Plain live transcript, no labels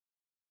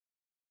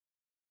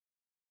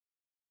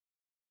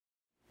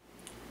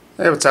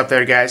Hey, what's up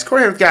there, guys?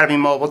 Corey here with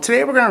GottaBeMobile.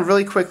 Today we're going to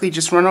really quickly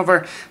just run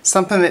over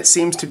something that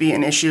seems to be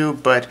an issue,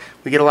 but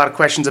we get a lot of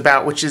questions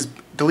about, which is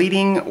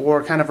deleting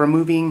or kind of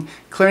removing,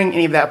 clearing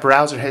any of that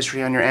browser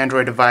history on your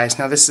Android device.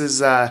 Now this is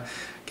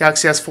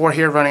Galaxy S4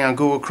 here running on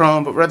Google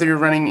Chrome, but whether you're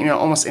running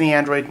almost any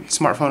Android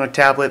smartphone or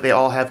tablet, they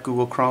all have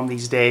Google Chrome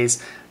these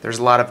days. There's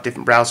a lot of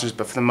different browsers,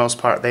 but for the most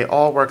part they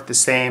all work the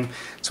same.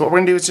 So what we're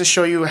going to do is just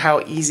show you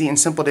how easy and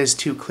simple it is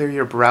to clear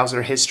your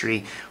browser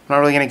history. We're not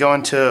really going to go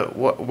into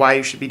why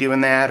you should be doing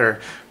that or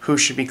who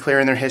should be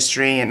clearing their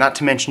history, and not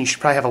to mention you should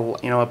probably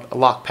have a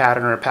lock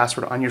pattern or a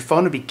password on your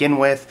phone to begin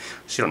with,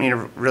 so you don't need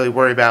to really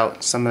worry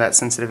about some of that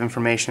sensitive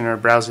information or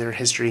browser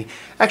history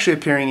actually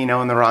appearing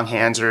in the wrong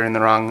hands or in the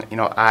wrong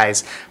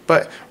eyes.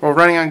 But we're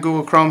running on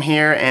Google Chrome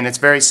here, and it's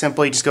very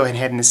simple. You just go ahead and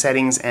head into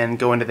settings and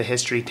go into the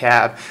history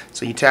tab.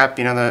 So you tap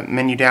the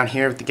menu down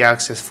here with the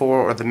Galaxy S4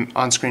 or the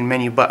on-screen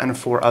menu button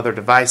for other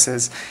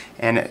devices,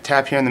 and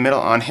tap here in the middle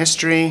on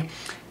history,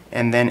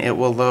 and then it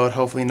will load.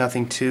 Hopefully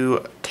nothing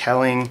too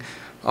telling.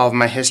 All of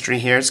my history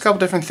here. It's a couple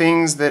different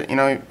things that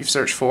you've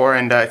searched for,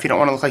 and if you don't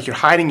want to look like you're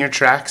hiding your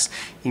tracks,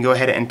 you can go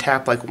ahead and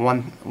tap like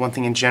one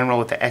thing in general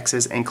with the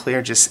X's and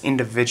clear just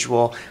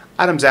individual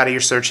items out of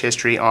your search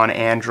history on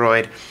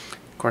Android.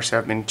 Of course,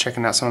 I've been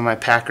checking out some of my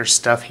Packers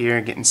stuff here,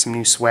 getting some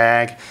new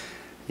swag.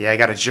 Yeah, I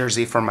got a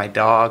jersey for my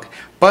dog.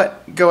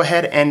 But go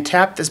ahead and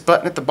tap this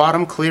button at the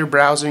bottom, clear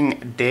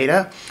browsing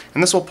data,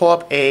 and this will pull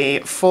up a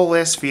full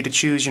list for you to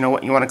choose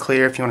what you want to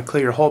clear. If you want to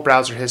clear your whole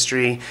browser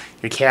history,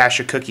 your cache,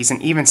 your cookies, and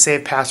even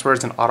save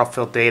passwords and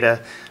autofill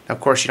data. Now,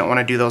 of course, you don't want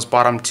to do those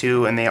bottom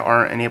two, and they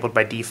aren't enabled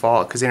by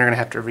default, because then you're going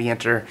to have to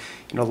re-enter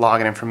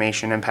login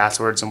information and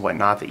passwords and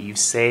whatnot that you've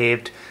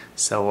saved.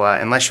 So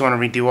unless you want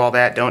to redo all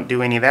that, don't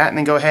do any of that, and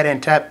then go ahead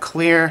and tap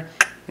clear,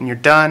 and you're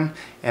done,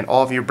 and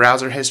all of your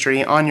browser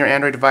history on your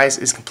Android device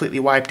is completely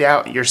wiped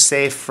out. You're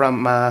safe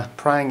from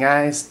prying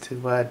eyes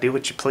to do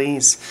what you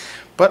please.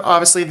 But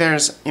obviously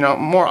there's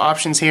more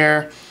options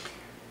here.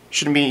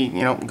 Shouldn't be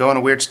going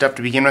to weird stuff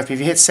to begin with. If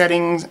you hit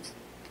settings,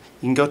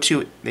 you can go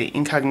to the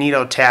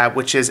Incognito tab,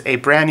 which is a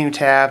brand new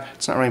tab.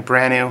 It's not really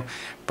brand new,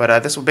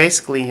 but this will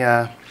basically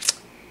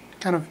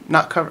kind of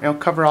not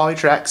cover all your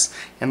tracks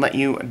and let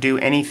you do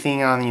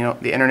anything on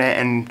the internet,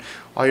 and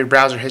all your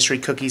browser history,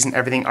 cookies, and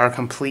everything are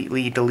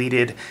completely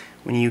deleted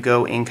when you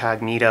go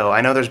incognito. I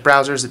know there's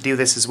browsers that do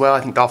this as well.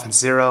 I think Dolphin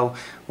Zero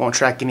won't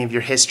track any of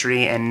your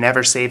history and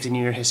never saves any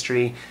of your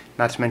history,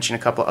 not to mention a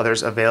couple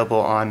others available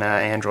on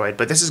Android.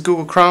 But this is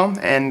Google Chrome,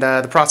 and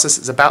the process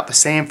is about the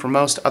same for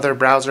most other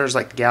browsers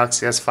like the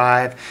Galaxy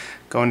S5.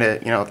 Go into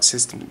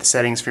the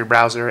settings for your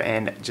browser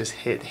and just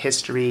hit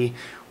history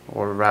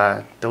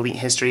or delete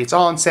history. It's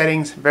all in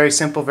settings. Very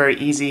simple, very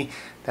easy.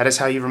 That is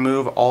how you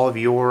remove all of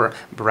your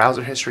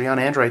browser history on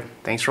Android.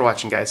 Thanks for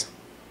watching, guys.